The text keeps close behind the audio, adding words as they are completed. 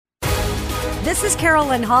This is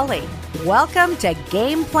Carolyn Hawley. Welcome to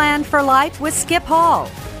Game Plan for Life with Skip Hall.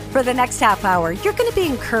 For the next half hour, you're going to be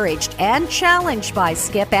encouraged and challenged by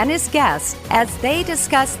Skip and his guests as they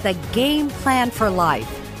discuss the game plan for life.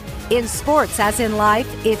 In sports, as in life,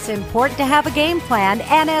 it's important to have a game plan,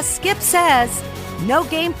 and as Skip says, no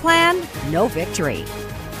game plan, no victory.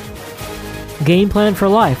 Game Plan for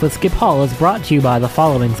Life with Skip Hall is brought to you by the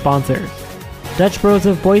following sponsors. Dutch Bros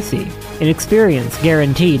of Boise, an experience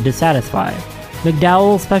guaranteed to satisfy.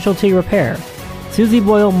 McDowell Specialty Repair, Susie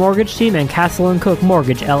Boyle Mortgage Team and Castle & Cook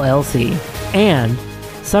Mortgage LLC, and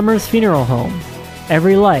Summers Funeral Home.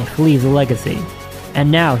 Every life leaves a legacy. And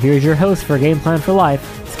now, here's your host for Game Plan for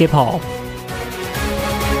Life, Skip Hall.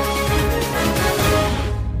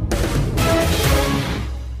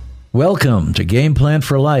 Welcome to Game Plan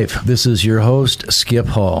for Life. This is your host, Skip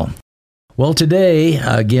Hall. Well, today,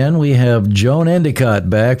 again, we have Joan Endicott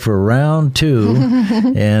back for round 2,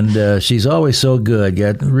 and she's always so good,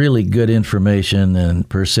 got really good information and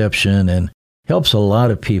perception, and helps a lot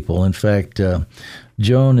of people. In fact,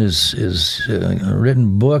 Joan is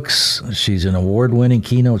written books. She's an award-winning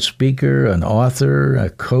keynote speaker, an author, a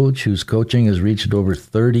coach whose coaching has reached over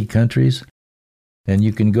 30 countries. And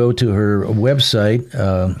you can go to her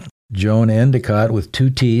website, Joan Endicott with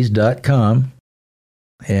 2Ts.com.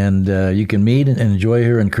 And you can meet and enjoy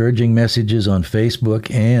her encouraging messages on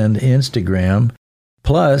Facebook and Instagram.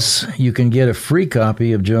 Plus, you can get a free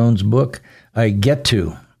copy of Joan's book, I Get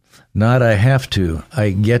To. Not I Have To,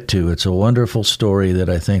 I Get To. It's a wonderful story that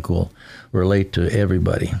I think will relate to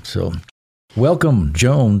everybody. So, welcome,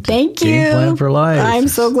 Joan. Thank you. Game Plan for Life. I'm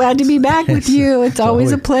so glad to be back with you. It's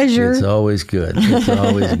always a pleasure. It's always good. It's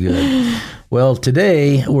always good. Well,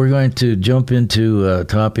 today we're going to jump into a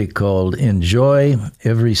topic called Enjoy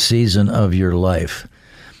Every Season of Your Life.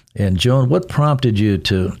 And Joan, what prompted you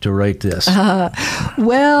to write this?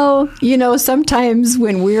 Well, sometimes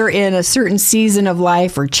when we're in a certain season of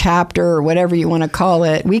life or chapter or whatever you want to call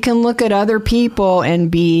it, we can look at other people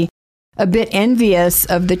and be a bit envious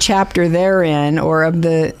of the chapter they're in, or of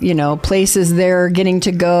the, places they're getting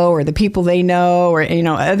to go, or the people they know, or,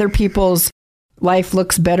 other people's life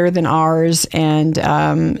looks better than ours.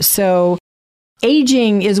 And so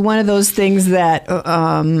aging is one of those things that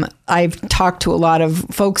I've talked to a lot of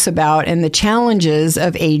folks about, and the challenges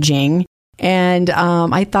of aging. And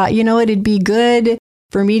I thought, it'd be good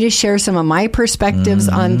for me to share some of my perspectives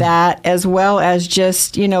on that, as well as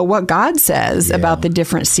just, what God says about the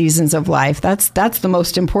different seasons of life. That's the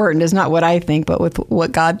most important, is not what I think, but with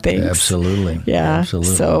what God thinks. Absolutely. Yeah.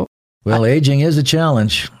 Absolutely. So, well, aging is a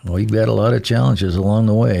challenge. We've got a lot of challenges along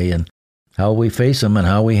the way, and how we face them and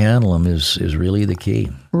how we handle them is really the key.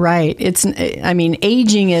 Right.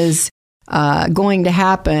 Aging is going to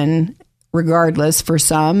happen regardless for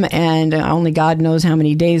some, and only God knows how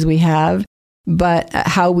many days we have. But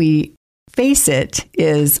how we face it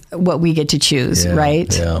is what we get to choose,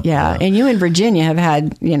 right? Yeah. And you in Virginia have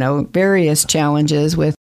had, various challenges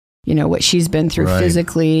with, what she's been through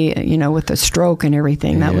physically, with the stroke and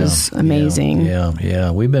everything. That was amazing.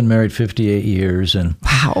 Yeah. We've been married 58 years. And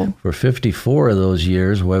wow. For 54 of those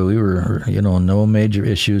years, we were, no major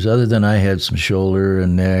issues, other than I had some shoulder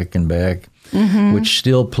and neck and back, which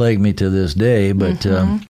still plague me to this day. But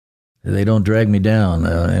they don't drag me down.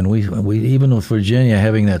 And we even with Virginia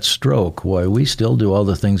having that stroke, we still do all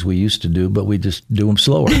the things we used to do, but we just do them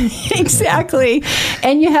slower. Exactly.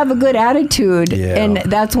 And you have a good attitude. Yeah. And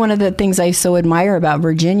that's one of the things I so admire about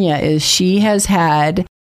Virginia, is she has had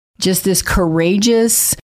just this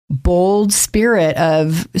courageous, bold spirit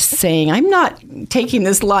of saying, I'm not taking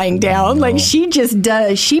this lying down. No. Like she just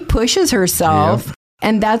does. She pushes herself. Yeah.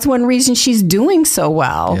 And that's one reason she's doing so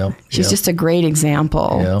well. She's just a great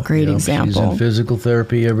example. Great example. She's in physical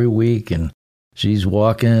therapy every week, and she's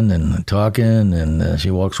walking and talking, and she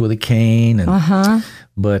walks with a cane. And,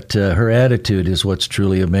 but her attitude is what's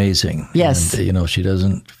truly amazing. Yes. And, she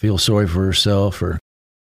doesn't feel sorry for herself, or,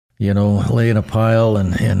 lay in a pile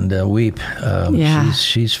and weep.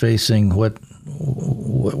 She's facing what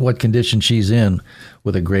condition she's in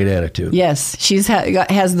with a great attitude. Yes, she's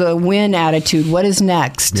has the win attitude. What is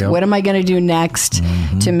next? Yep. What am I going to do next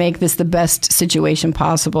to make this the best situation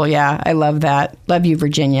possible? Yeah, I love that. Love you,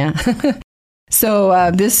 Virginia. So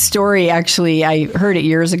this story, actually, I heard it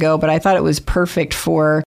years ago, but I thought it was perfect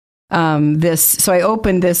for this. So I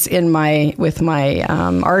opened this with my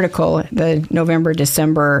article, the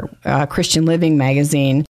November-December Christian Living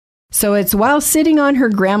magazine. So it's, while sitting on her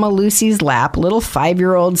Grandma Lucy's lap, little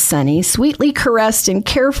 5-year-old Sunny sweetly caressed and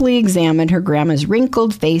carefully examined her grandma's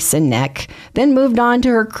wrinkled face and neck, then moved on to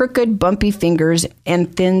her crooked, bumpy fingers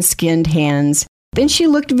and thin-skinned hands. Then she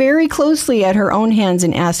looked very closely at her own hands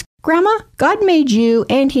and asked, Grandma, God made you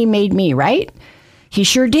and he made me, right? He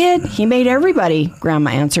sure did. He made everybody,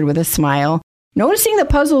 Grandma answered with a smile. Noticing the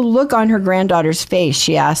puzzled look on her granddaughter's face,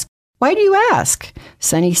 she asked, Why do you ask?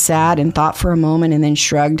 Sonny sat and thought for a moment and then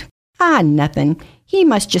shrugged. Nothing. He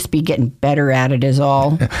must just be getting better at it is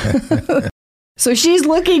all. So she's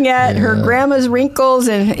looking at her grandma's wrinkles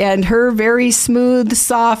and her very smooth,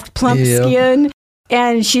 soft, plump skin.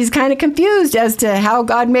 And she's kind of confused as to how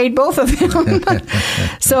God made both of them.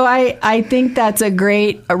 So I think that's a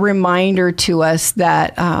great reminder to us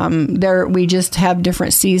that we just have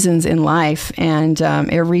different seasons in life. And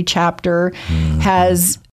every chapter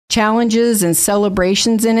has challenges and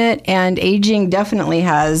celebrations in it. And aging definitely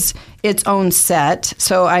has its own set.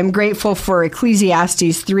 So I'm grateful for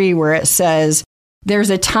Ecclesiastes 3, where it says, there's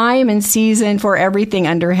a time and season for everything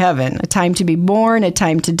under heaven, a time to be born, a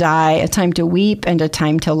time to die, a time to weep, and a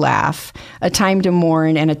time to laugh, a time to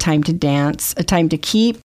mourn and a time to dance, a time to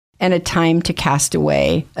keep and a time to cast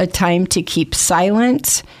away, a time to keep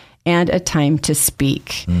silent and a time to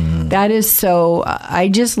speak. That is so, I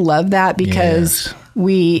just love that because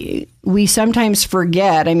we sometimes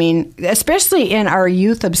forget, I mean, especially in our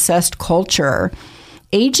youth-obsessed culture,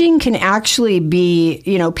 aging can actually be,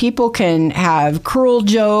 people can have cruel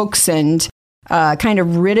jokes and kind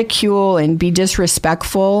of ridicule and be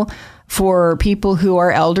disrespectful for people who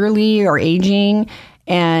are elderly or aging.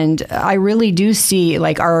 And I really do see,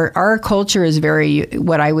 like, our culture is very,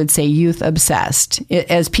 what I would say, youth obsessed.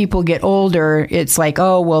 As people get older, it's like,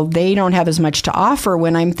 oh, well, they don't have as much to offer,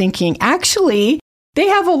 when I'm thinking, actually, they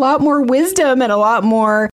have a lot more wisdom and a lot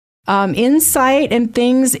more insight and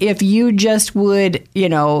things if you just would,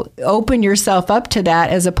 open yourself up to that,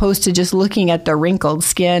 as opposed to just looking at the wrinkled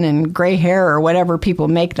skin and gray hair or whatever people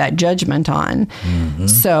make that judgment on.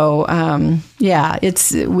 So,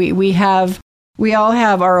 we all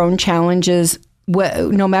have our own challenges,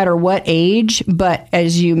 no matter what age. But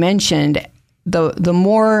as you mentioned, the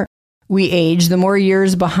more we age, the more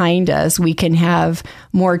years behind us, we can have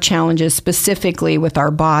more challenges specifically with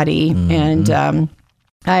our body. And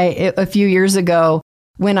a few years ago,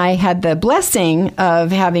 when I had the blessing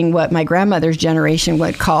of having what my grandmother's generation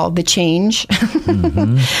would call the change,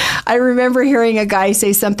 I remember hearing a guy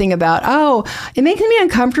say something about, it makes me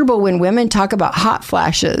uncomfortable when women talk about hot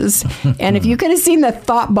flashes. And if you could have seen the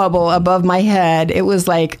thought bubble above my head, it was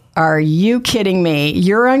like, are you kidding me?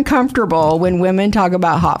 You're uncomfortable when women talk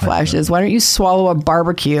about hot flashes. Why don't you swallow a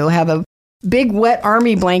barbecue, have a big wet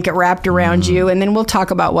army blanket wrapped around you, and then we'll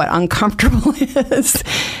talk about what uncomfortable is.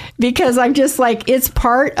 Because I'm just like, it's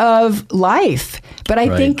part of life. But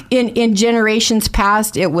I think in generations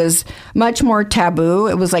past, it was much more taboo.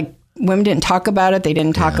 It was like women didn't talk about it. They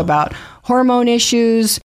didn't talk about hormone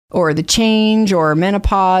issues or the change or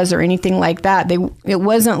menopause or anything like that. It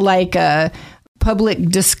wasn't like a public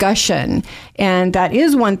discussion. And that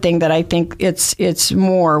is one thing that I think it's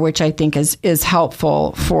more, which I think is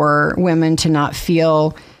helpful for women to not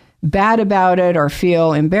feel bad about it or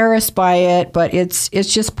feel embarrassed by it, but it's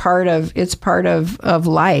just part of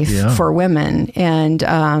life for women.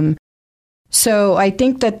 And so I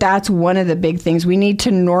think that's one of the big things. We need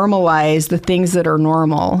to normalize the things that are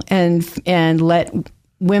normal and let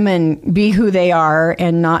women be who they are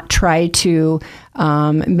and not try to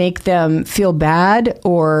make them feel bad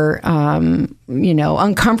or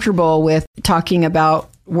uncomfortable with talking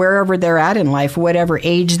about wherever they're at in life, whatever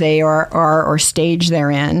age they are or stage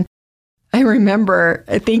they're in. I remember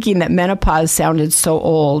thinking that menopause sounded so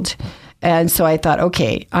old. And so I thought,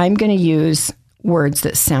 okay, I'm going to use words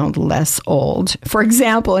that sound less old. For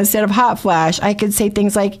example, instead of hot flash, I could say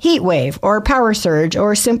things like heat wave or power surge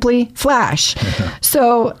or simply flash.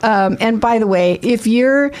 So, and by the way, if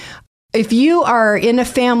you are in a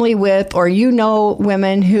family with, or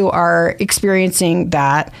women who are experiencing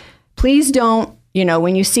that, please don't,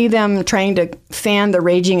 when you see them trying to fan the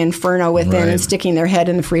raging inferno within and sticking their head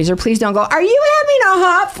in the freezer, please don't go, are you having a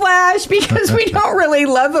hot flash? Because we don't really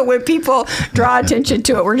love it when people draw attention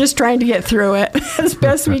to it. We're just trying to get through it as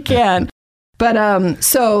best we can. But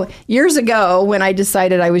so years ago, when I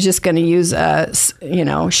decided I was just going to use a,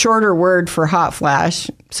 shorter word for hot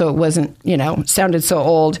flash, so it wasn't, sounded so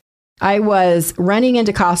old, I was running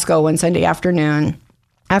into Costco one Sunday afternoon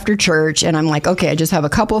after church, and I'm like, okay, I just have a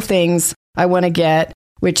couple things I want to get,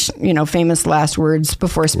 which, famous last words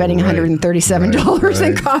before spending $137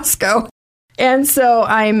 in Costco. And so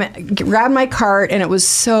grabbed my cart, and it was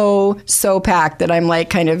so packed that I'm like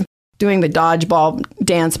kind of doing the dodgeball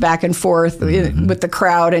dance back and forth with the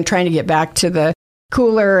crowd and trying to get back to the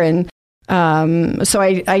cooler. And So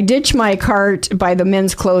I ditched my cart by the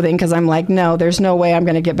men's clothing because I'm like, no, there's no way I'm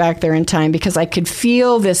going to get back there in time, because I could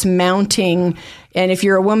feel this mounting. And if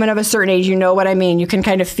you're a woman of a certain age, you know what I mean. You can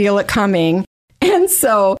kind of feel it coming. And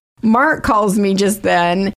so Mark calls me just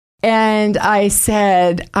then, and I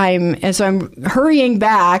said, I'm hurrying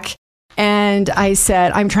back. And I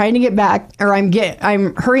said, I'm trying to get back, or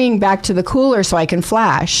I'm hurrying back to the cooler so I can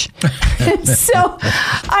flash. And so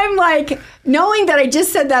I'm like, knowing that I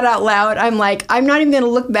just said that out loud, I'm like, I'm not even going to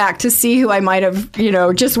look back to see who I might have,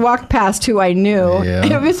 just walked past who I knew. Yeah.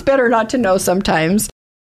 It's better not to know sometimes.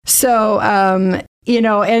 So,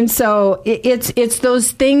 and so it's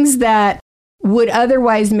those things that would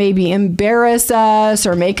otherwise maybe embarrass us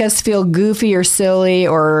or make us feel goofy or silly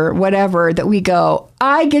or whatever, that we go,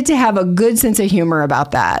 I get to have a good sense of humor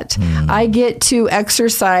about that. I get to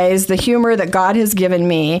exercise the humor that God has given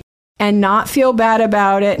me and not feel bad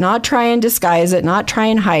about it, not try and disguise it, not try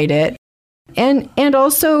and hide it. And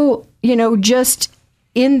also, just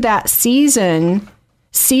in that season,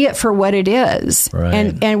 see it for what it is.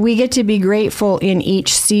 Right. And we get to be grateful in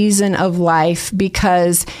each season of life,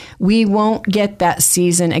 because we won't get that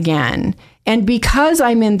season again. And because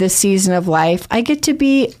I'm in this season of life, I get to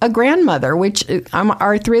be a grandmother, which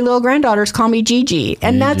our 3 little granddaughters call me Gigi.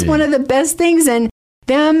 And that's one of the best things. And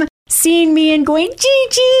them seeing me and going,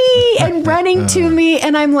 Gigi, and running to me.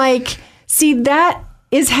 And I'm like, see, that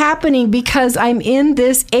is happening because I'm in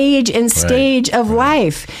this age and stage of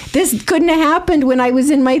life. This couldn't have happened when I was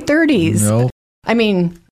in my 30s. No. I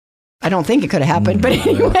mean, I don't think it could have happened, but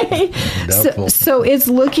anyway. So it's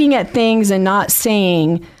looking at things and not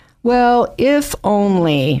saying, well, if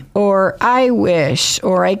only, or I wish,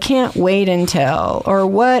 or I can't wait until, or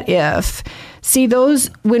what if. See,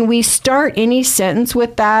 when we start any sentence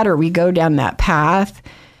with that, or we go down that path,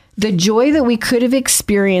 the joy that we could have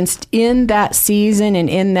experienced in that season and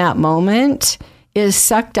in that moment is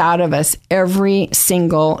sucked out of us every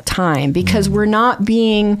single time, because we're not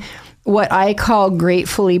being what I call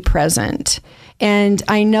gratefully present. And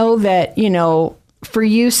I know that, for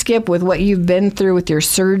you, Skip, with what you've been through with your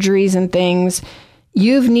surgeries and things,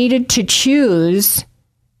 you've needed to choose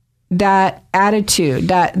that attitude,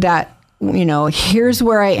 that here's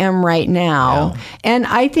where I am right now. Yeah. And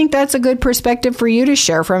I think that's a good perspective for you to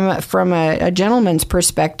share from a gentleman's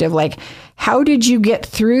perspective. Like, how did you get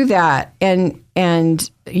through that and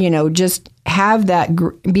just have that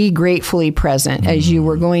be gratefully present as you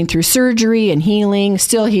were going through surgery and healing,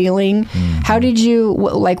 still healing? How did you,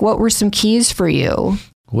 what were some keys for you?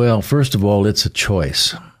 Well, first of all, it's a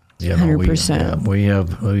choice. 100%.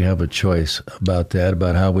 We have a choice about that,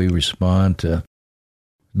 about how we respond to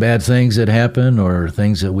bad things that happen or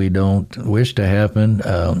things that we don't wish to happen,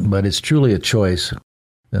 but it's truly a choice.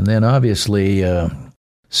 And then obviously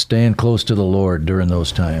stand close to the Lord during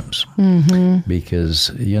those times,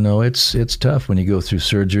 because it's tough when you go through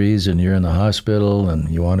surgeries and you're in the hospital and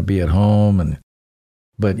you want to be at home,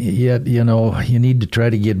 but yet you need to try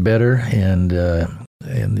to get better,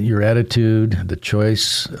 and your attitude, the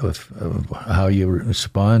choice of how you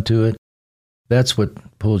respond to it, that's what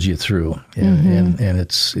pulls you through. And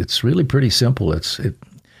it's really pretty simple. It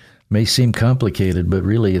may seem complicated, but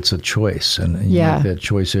really it's a choice, and you make that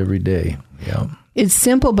choice every day. Yeah. It's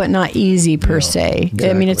simple, but not easy per se. Exactly.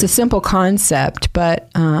 I mean, it's a simple concept, but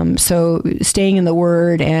so staying in the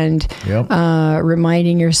Word and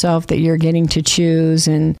reminding yourself that you're getting to choose,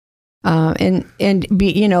 and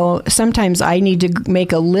be, sometimes I need to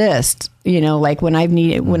make a list. Like when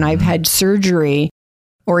I've had surgery,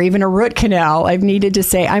 or even a root canal, I've needed to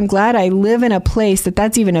say, I'm glad I live in a place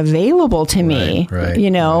that's even available to me. Right,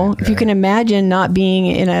 if you can imagine not being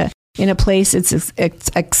in a place it's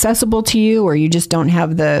accessible to you, or you just don't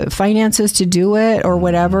have the finances to do it or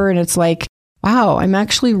whatever. And it's like, wow, I'm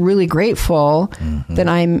actually really grateful that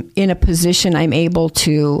I'm in a position I'm able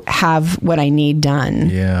to have what I need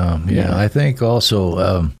done. Yeah. I think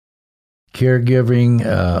also caregiving,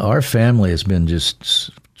 our family has been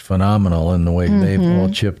just phenomenal in the way they've all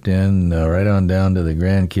chipped in, right on down to the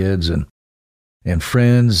grandkids and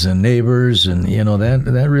friends and neighbors, and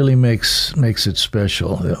that really makes it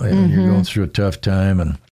special. You're going through a tough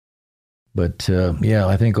time, but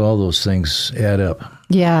I think all those things add up.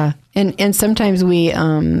 Yeah, and sometimes we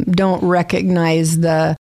don't recognize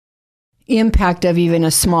the impact of even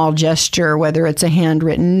a small gesture, whether it's a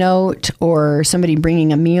handwritten note or somebody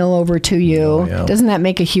bringing a meal over to you. Doesn't that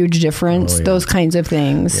make a huge difference? Those kinds of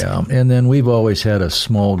things. Yeah, and then we've always had a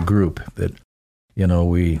small group that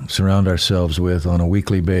we surround ourselves with on a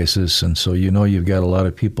weekly basis, and so you've got a lot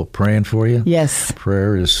of people praying for you. Yes,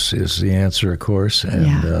 prayer is the answer, of course,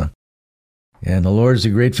 and And the Lord's a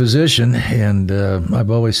great physician, and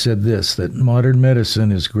I've always said this, that modern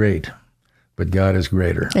medicine is great, but God is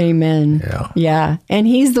greater. Amen. Yeah. And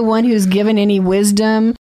he's the one who's given any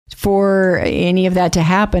wisdom for any of that to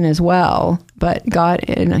happen as well. But God,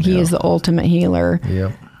 he is the ultimate healer.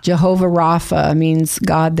 Yep. Jehovah Rapha means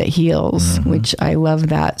God that heals, which I love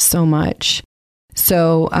that so much.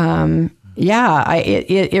 So,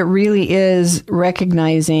 it really is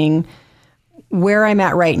recognizing where I'm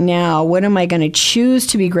at right now. What am I going to choose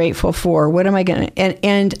to be grateful for? What am I going to,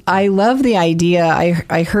 and I love the idea.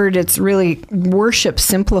 I heard it's really worship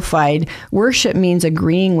simplified. Worship means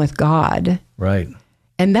agreeing with God. Right.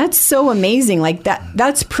 And that's so amazing. Like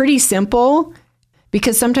that's pretty simple,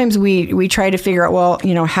 because sometimes we try to figure out,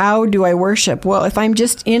 well, how do I worship? Well, if I'm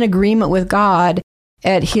just in agreement with God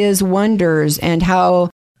at his wonders and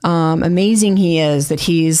how amazing he is, that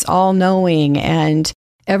he's all knowing and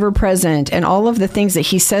ever present, and all of the things that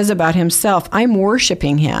he says about himself, I'm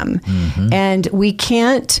worshiping him. And we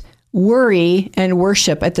can't worry and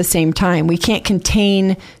worship at the same time. We can't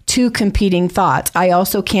contain two competing thoughts. I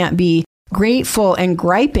also can't be grateful and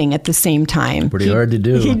griping at the same time. Pretty hard to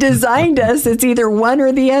do. He designed us. It's either one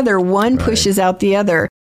or the other. One pushes out the other.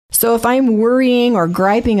 So if I'm worrying or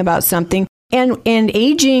griping about something, and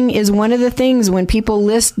aging is one of the things when people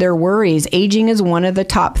list their worries, aging is one of the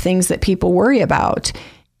top things that people worry about.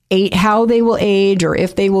 How they will age, or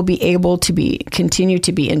if they will be able to continue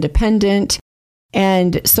to be independent.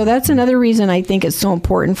 And so that's another reason I think it's so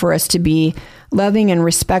important for us to be loving and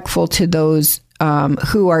respectful to those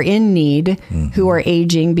who are in need, who are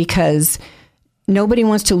aging, because nobody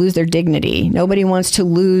wants to lose their dignity. Nobody wants to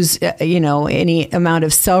lose, any amount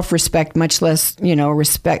of self-respect, much less,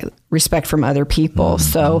 respect from other people.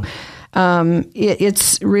 So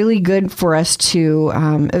it's really good for us to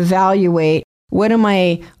evaluate, what am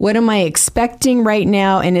I expecting right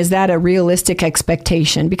now? And is that a realistic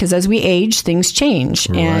expectation? Because as we age, things change.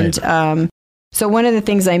 Right. And so one of the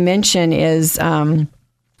things I mention is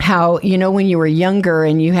how, when you were younger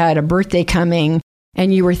and you had a birthday coming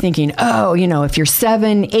and you were thinking, if you're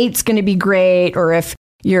 7, 8's going to be great. Or if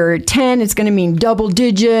you're 10, it's going to mean double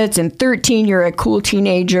digits. And 13, you're a cool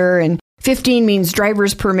teenager. And 15 means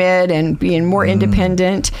driver's permit and being more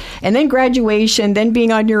independent. And then graduation, then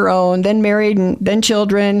being on your own, then married, and then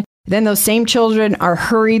children. Then those same children are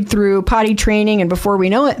hurried through potty training, and before we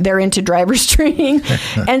know it, they're into driver's training.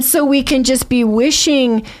 And so we can just be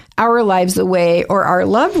wishing our lives away or our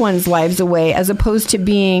loved ones' lives away, as opposed to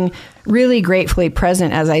being really gratefully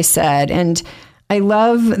present, as I said. And I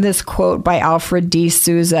love this quote by Alfred D.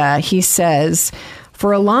 Souza. He says,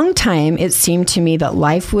 "For a long time, it seemed to me that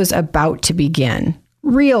life was about to begin.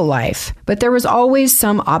 Real life, but there was always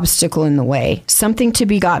some obstacle in the way, something to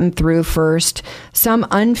be gotten through first, some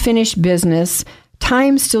unfinished business,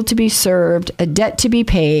 time still to be served, a debt to be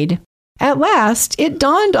paid. At last, it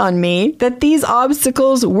dawned on me that these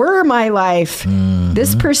obstacles were my life.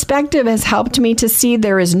 This perspective has helped me to see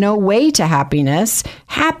there is no way to happiness.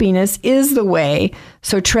 Happiness is the way.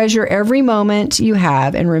 So treasure every moment you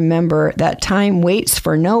have and remember that time waits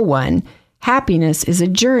for no one. Happiness is a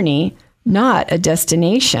journey, not a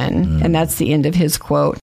destination." And that's the end of his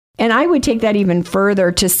quote. And I would take that even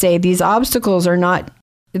further to say these obstacles are not,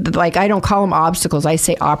 like, I don't call them obstacles, I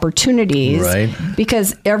say opportunities. Right.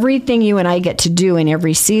 Because everything you and I get to do in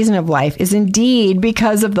every season of life is indeed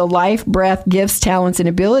because of the life, breath, gifts, talents, and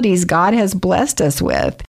abilities God has blessed us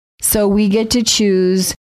with. So we get to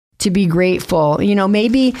choose to be grateful.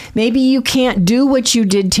 Maybe you can't do what you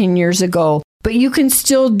did 10 years ago, but you can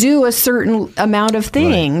still do a certain amount of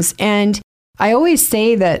things. Right. And I always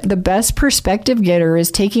say that the best perspective getter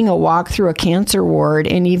is taking a walk through a cancer ward,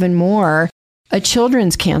 and even more, a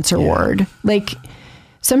children's cancer ward. Like,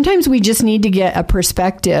 sometimes we just need to get a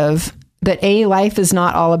perspective that life is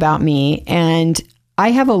not all about me, and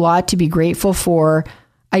I have a lot to be grateful for.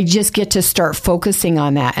 I just get to start focusing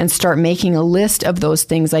on that and start making a list of those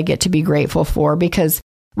things I get to be grateful for, because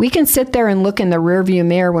we can sit there and look in the rearview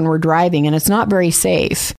mirror when we're driving, and it's not very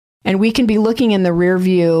safe. And we can be looking in the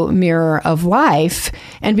rearview mirror of life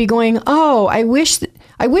and be going, "Oh, I wish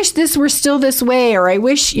this were still this way," or I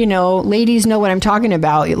wish, ladies know what I'm talking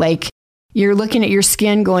about. Like, you're looking at your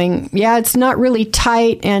skin going, "Yeah, it's not really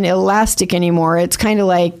tight and elastic anymore. It's kind of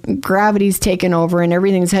like gravity's taken over and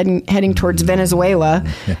everything's heading towards Venezuela."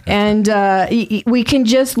 And we can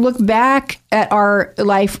just look back at our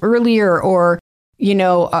life earlier, or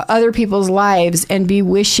other people's lives, and be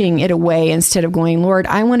wishing it away, instead of going, "Lord,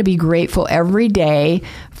 I want to be grateful every day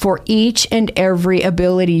for each and every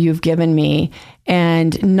ability you've given me,"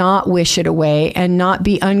 and not wish it away and not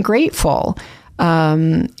be ungrateful.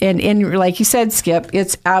 And like you said, Skip,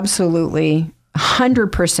 it's absolutely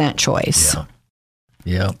 100% choice.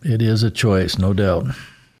 Yeah, it is a choice, no doubt.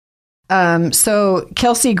 So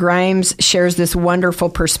Kelsey Grimes shares this wonderful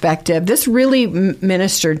perspective. This really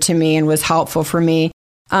ministered to me and was helpful for me.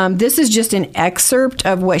 This is just an excerpt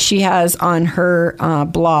of what she has on her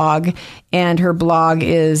blog, and her blog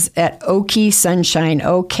is at Okie Sunshine,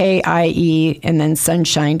 OKIE, and then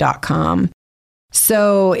sunshine.com.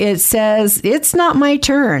 So it says, it's not my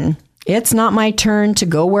turn. It's not my turn to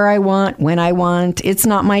go where I want, when I want. It's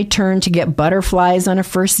not my turn to get butterflies on a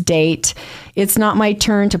first date. It's not my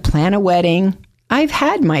turn to plan a wedding. I've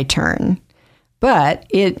had my turn. But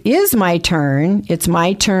it is my turn. It's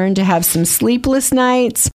my turn to have some sleepless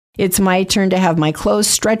nights. It's my turn to have my clothes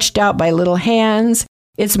stretched out by little hands.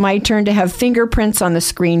 It's my turn to have fingerprints on the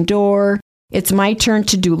screen door. It's my turn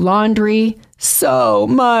to do laundry. So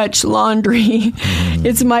much laundry.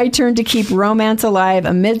 It's my turn to keep romance alive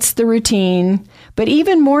amidst the routine. But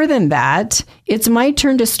even more than that, it's my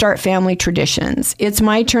turn to start family traditions. It's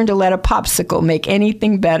my turn to let a popsicle make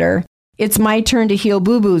anything better. It's my turn to heal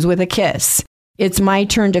boo-boos with a kiss. It's my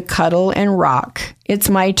turn to cuddle and rock. It's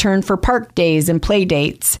my turn for park days and play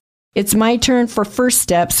dates. It's my turn for first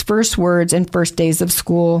steps, first words, and first days of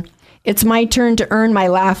school. It's my turn to earn my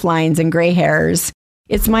laugh lines and gray hairs.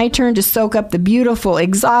 It's my turn to soak up the beautiful,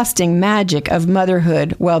 exhausting magic of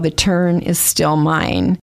motherhood while the turn is still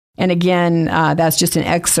mine. And again, that's just an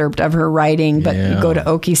excerpt of her writing, but you go to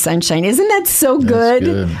Okie Sunshine. Isn't that so good?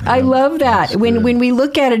 Good. I love that. When we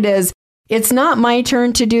look at it as, it's not my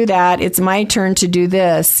turn to do that, it's my turn to do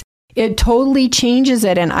this, it totally changes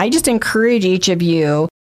it. And I just encourage each of you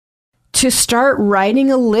to start writing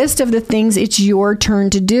a list of the things it's your turn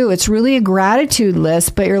to do. It's really a gratitude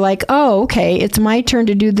list, but you're like, oh, okay, it's my turn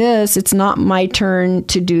to do this. It's not my turn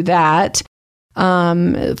to do that.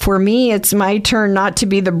 For me, it's my turn not to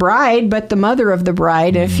be the bride, but the mother of the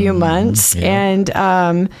bride in a few months. Yeah.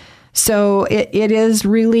 And so it is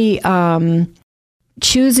really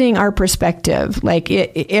choosing our perspective. Like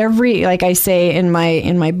I say in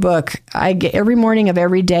my book, I get every morning of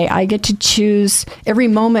every day, I get to choose every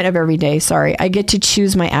moment of every day. I get to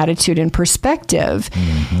choose my attitude and perspective.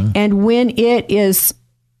 And when it is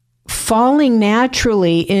falling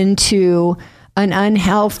naturally into an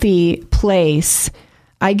unhealthy place,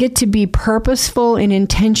 I get to be purposeful and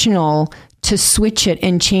intentional to switch it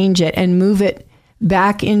and change it and move it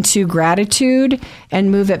back into gratitude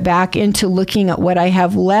and move it back into looking at what I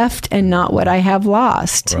have left and not what I have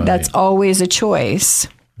lost. Right. That's always a choice.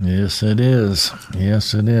 Yes, it is.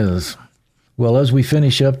 Yes, it is. Well, as we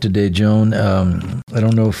finish up today, Joan, I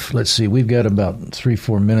don't know if, let's see, we've got about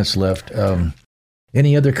 3-4 minutes left.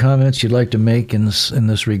 Any other comments you'd like to make in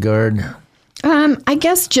this regard? I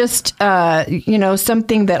guess just,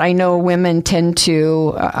 something that I know women tend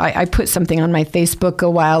to, I put something on my Facebook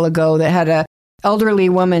a while ago that had a elderly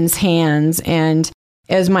woman's hands, and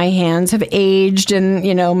as my hands have aged and,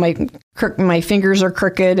 my fingers are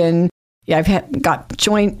crooked and I've got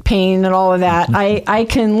joint pain and all of that, I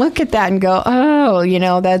can look at that and go,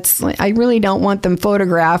 oh, that's, I really don't want them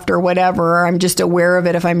photographed or whatever. I'm just aware of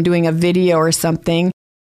it if I'm doing a video or something.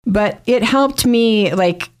 But it helped me,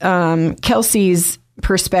 like Kelsey's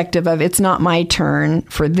perspective of, it's not my turn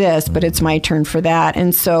for this, but it's my turn for that.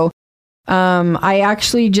 And so I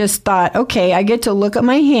actually just thought, okay, I get to look at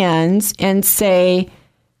my hands and say,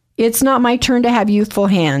 it's not my turn to have youthful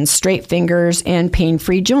hands, straight fingers, and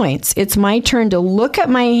pain-free joints. It's my turn to look at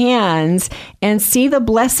my hands and see the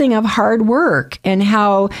blessing of hard work and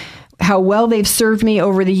how well they've served me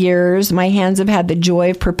over the years. My hands have had the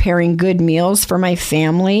joy of preparing good meals for my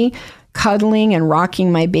family, cuddling and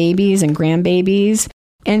rocking my babies and grandbabies,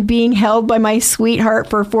 and being held by my sweetheart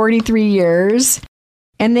for 43 years.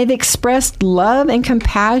 And they've expressed love and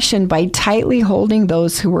compassion by tightly holding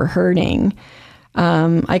those who were hurting.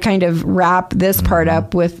 I kind of wrap this part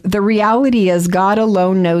up with, the reality is God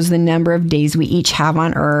alone knows the number of days we each have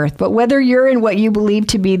on earth. But whether you're in what you believe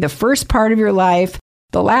to be the first part of your life,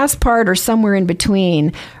 the last part, or somewhere in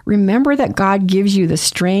between, remember that God gives you the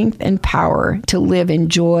strength and power to live in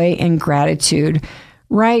joy and gratitude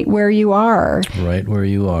right where you are. Right where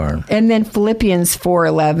you are. And then Philippians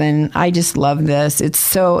 4:11, I just love this. It's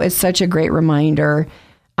such a great reminder.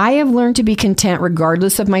 I have learned to be content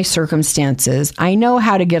regardless of my circumstances. I know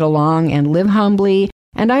how to get along and live humbly,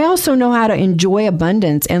 and I also know how to enjoy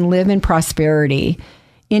abundance and live in prosperity.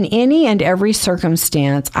 In any and every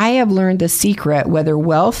circumstance, I have learned the secret, whether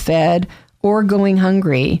well-fed or going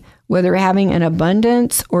hungry, whether having an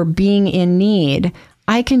abundance or being in need.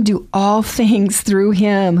 I can do all things through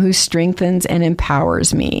him who strengthens and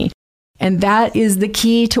empowers me. And that is the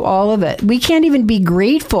key to all of it. We can't even be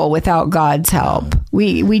grateful without God's help.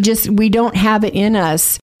 We don't have it in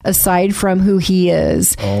us aside from who he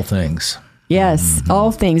is. All things. Yes,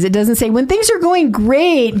 all things. It doesn't say when things are going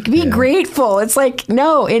great, be grateful. It's like,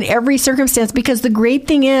 no, in every circumstance, because the great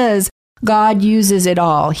thing is God uses it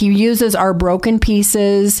all. He uses our broken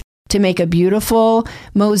pieces to make a beautiful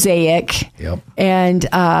mosaic. Yep. And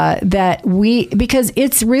because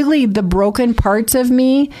it's really the broken parts of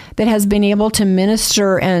me that has been able to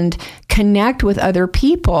minister and connect with other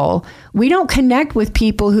people. We don't connect with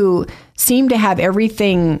people who seem to have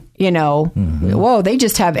everything, whoa, they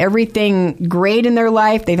just have everything great in their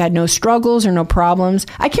life. They've had no struggles or no problems.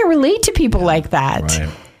 I can't relate to people like that. Right.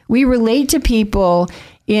 We relate to people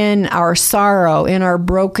in our sorrow, in our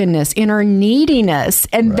brokenness, in our neediness.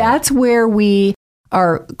 And that's where we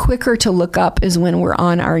are quicker to look up, is when we're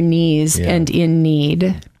on our knees and in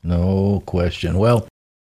need. No question. Well,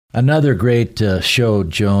 another great show,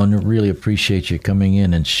 Joan. Really appreciate you coming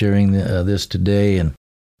in and sharing this today. And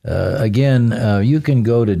again, you can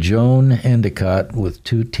go to Joan Endicott with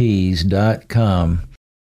 2Ts.com.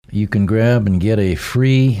 You can grab and get a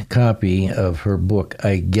free copy of her book,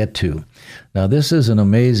 I Get To. Now, this is an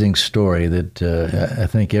amazing story that I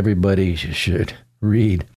think everybody should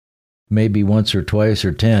read, maybe once or twice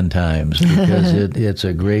or 10 times, because it's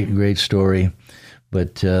a great, great story.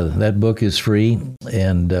 But that book is free.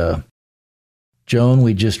 And Joan,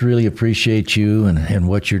 we just really appreciate you and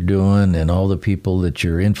what you're doing and all the people that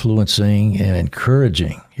you're influencing and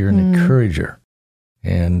encouraging. You're an encourager.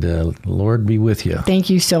 And Lord be with you. Thank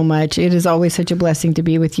you so much. It is always such a blessing to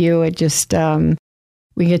be with you. It just,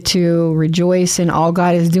 we get to rejoice in all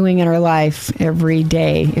God is doing in our life every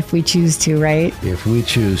day, if we choose to, right? If we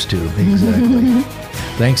choose to, exactly.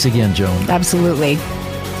 Thanks again, Joan. Absolutely.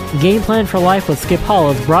 Game Plan for Life with Skip Hall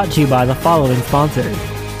is brought to you by the following sponsors.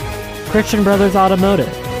 Christian Brothers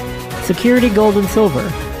Automotive, Security Gold and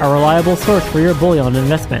Silver, a reliable source for your bullion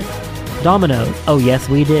investment. Domino's, oh yes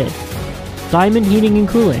we did. Diamond Heating and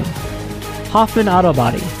Cooling, Hoffman Auto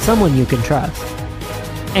Body, someone you can trust,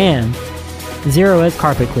 and Zero Edge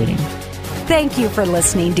Carpet Cleaning. Thank you for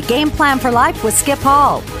listening to Game Plan for Life with Skip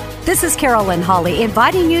Hall. This is Carolyn Hawley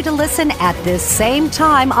inviting you to listen at this same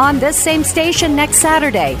time on this same station next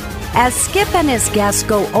Saturday as Skip and his guests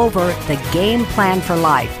go over the Game Plan for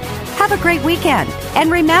Life. Have a great weekend.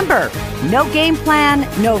 And remember, no game plan,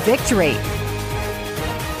 no victory.